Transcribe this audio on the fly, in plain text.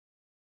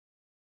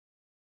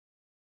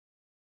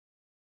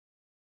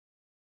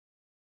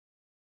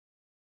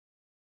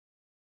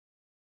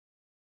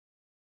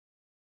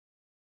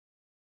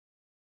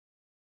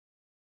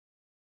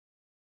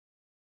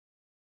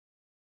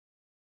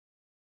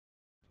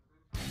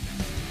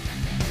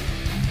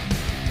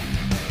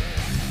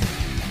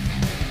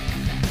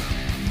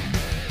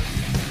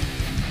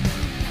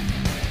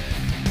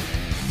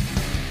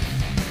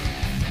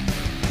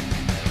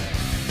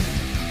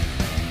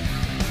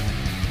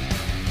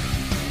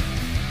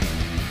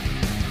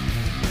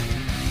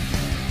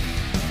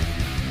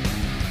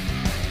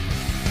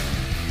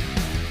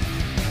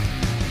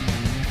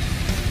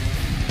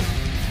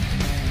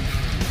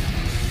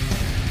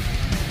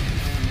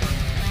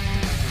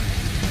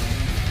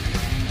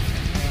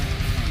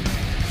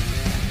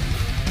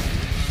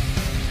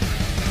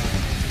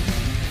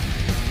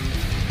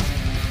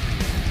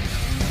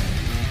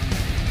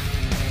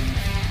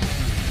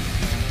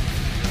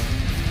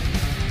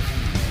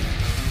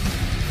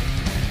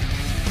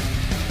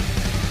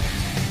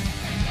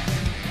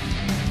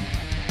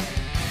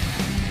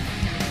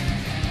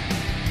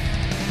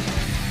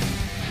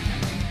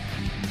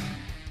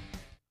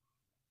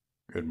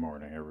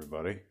morning,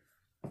 everybody.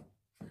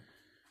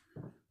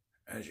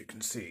 As you can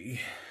see,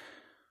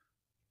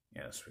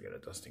 yes, we got a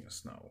dusting of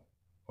snow.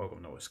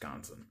 Welcome to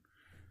Wisconsin.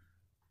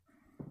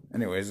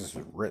 Anyways, this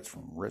is Ritz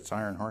from Ritz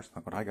Iron Horse.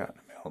 Look what I got in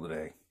the mail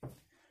today.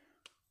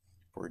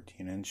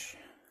 14-inch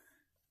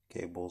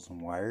cables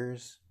and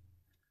wires.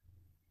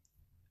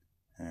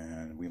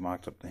 And we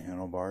mocked up the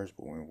handlebars,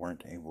 but we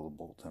weren't able to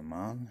bolt them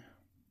on.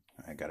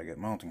 I gotta get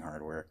mounting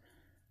hardware,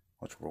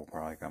 which will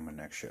probably come in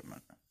next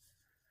shipment.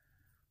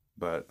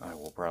 But I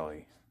will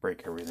probably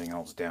break everything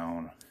else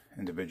down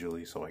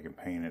individually so I can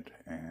paint it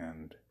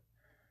and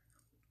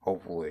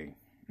hopefully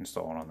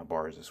install it on the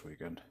bars this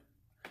weekend.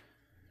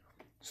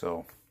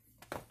 So,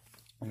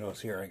 you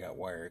notice here I got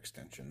wire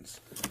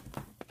extensions.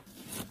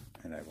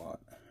 And I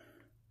bought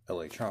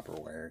LA Chopper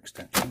wire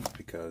extensions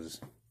because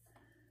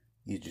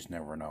you just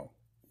never know.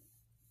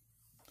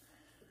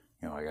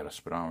 You know, I got a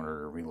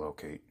speedometer to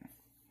relocate.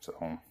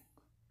 So,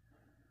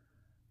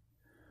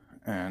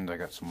 and I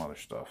got some other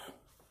stuff,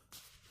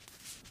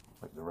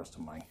 like the rest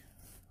of my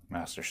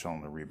master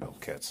cylinder rebuild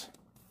kits.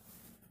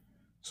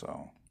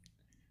 So,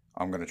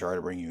 I'm going to try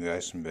to bring you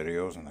guys some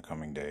videos in the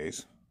coming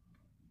days,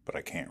 but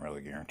I can't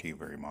really guarantee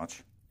very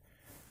much.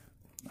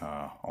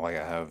 All I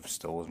have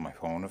still is my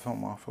phone to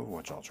film off of,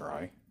 which I'll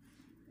try.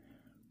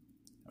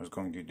 I was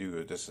going to do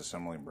a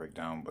disassembly and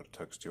breakdown, but it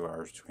took 2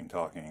 hours between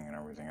talking and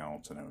everything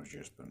else, and it was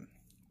just been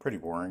pretty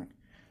boring,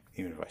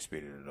 even if I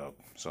speeded it up.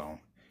 So,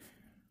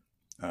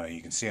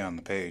 you can see on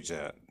the page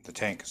that the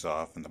tank is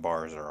off and the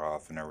bars are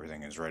off and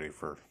everything is ready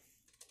for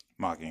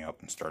mocking up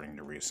and starting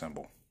to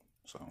reassemble.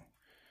 So,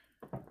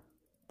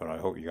 but I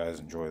hope you guys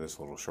enjoy this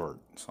little short.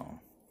 So,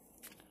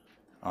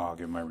 I'll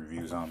give my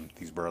reviews on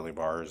these burley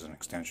bars and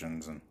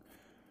extensions and,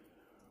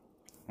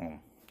 well,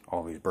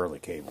 all these burley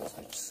cables,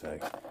 I should say,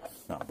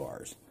 not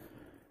bars.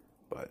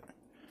 But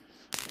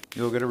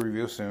you'll get a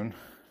review soon.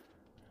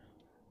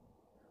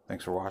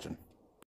 Thanks for watching.